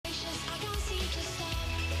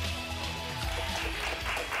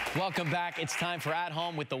Welcome back. It's time for At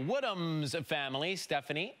Home with the Woodhams family.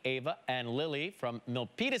 Stephanie, Ava, and Lily from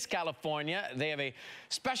Milpitas, California. They have a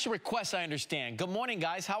special request, I understand. Good morning,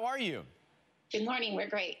 guys. How are you? Good morning. We're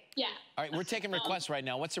great. Yeah. All right, we're taking requests right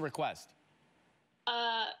now. What's the request?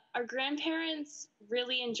 Our grandparents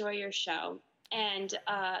really enjoy your show, and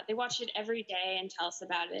they watch it every day and tell us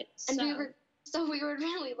about it. And we would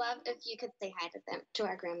really love if you could say hi to them, to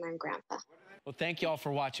our grandma and grandpa. Well, thank you all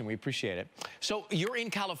for watching. We appreciate it. So you're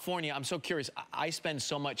in California. I'm so curious. I spend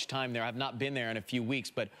so much time there. I've not been there in a few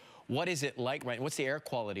weeks, but what is it like right now? What's the air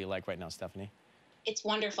quality like right now, Stephanie? It's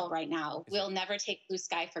wonderful right now. We'll never take blue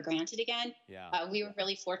sky for granted again. Yeah. We were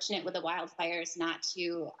really fortunate with the wildfires not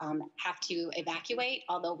to have to evacuate,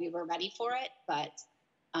 although we were ready for it. But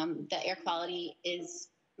the air quality is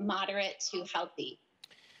moderate to healthy.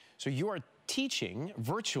 So you are teaching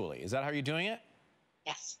virtually. Is that how you're doing it?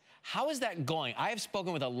 Yes. How is that going? I have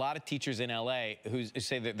spoken with a lot of teachers in LA who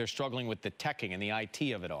say that they're struggling with the teching and the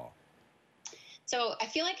IT of it all. So I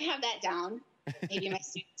feel like I have that down. Maybe my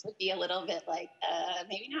students would be a little bit like,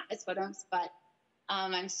 maybe not Miss Woodhams, but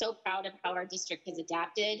I'm so proud of how our district has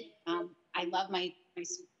adapted. I love my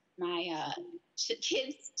kids'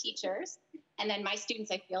 teachers, and then my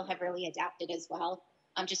students, I feel, have really adapted as well.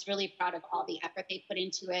 I'm just really proud of all the effort they put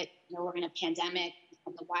into it. You know, we're in a pandemic,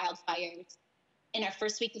 the wildfires. In our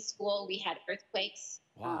first week of school, we had earthquakes,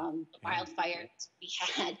 wildfires, we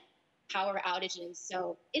had power outages.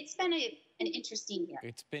 So it's been an interesting year.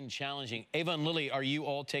 It's been challenging. Ava and Lily, are you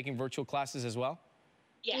all taking virtual classes as well?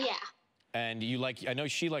 Yeah. And you like, I know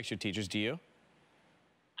she likes your teachers, do you?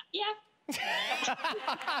 Yeah.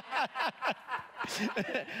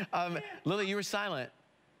 Lily, you were silent.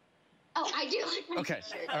 Oh, I do like my Okay,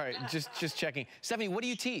 teachers. all right, just checking. Stephanie, what do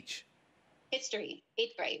you teach? History,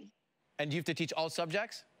 8th grade. And do you have to teach all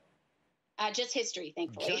subjects? Just history,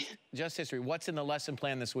 thankfully. Just history. What's in the lesson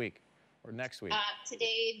plan this week or next week?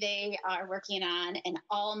 Today, they are working on an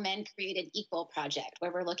all men created equal project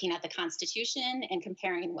where we're looking at the Constitution and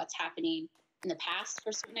comparing what's happening in the past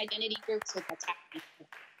for certain identity groups with what's happening.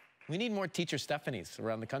 We need more teacher Stephanies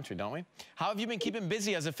around the country, don't we? How have you been keeping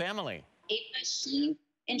busy as a family? Ava, she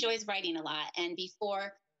enjoys writing a lot. And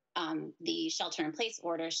before the shelter-in-place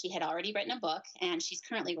order, she had already written a book, and she's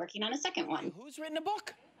currently working on a second one. Who's written a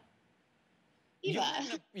book? Eva.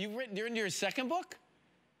 You're in your second book?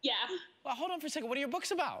 Yeah. Well, hold on for a second. What are your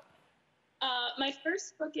books about? My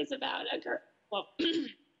first book is about a girl. Well,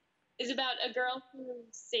 is about a girl who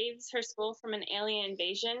saves her school from an alien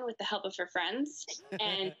invasion with the help of her friends.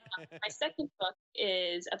 And my second book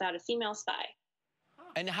is about a female spy.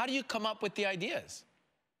 And how do you come up with the ideas?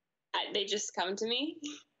 They just come to me.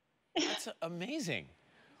 That's amazing.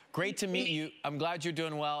 Great to meet you. I'm glad you're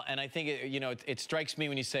doing well. And I think, it strikes me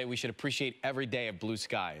when you say we should appreciate every day of blue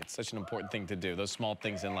sky. It's such an important thing to do, those small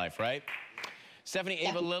things in life, right? Stephanie,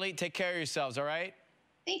 Ava, Lily, take care of yourselves, all right?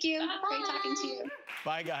 Thank you. Bye. Great talking to you.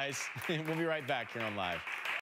 Bye, guys. We'll be right back here on Live.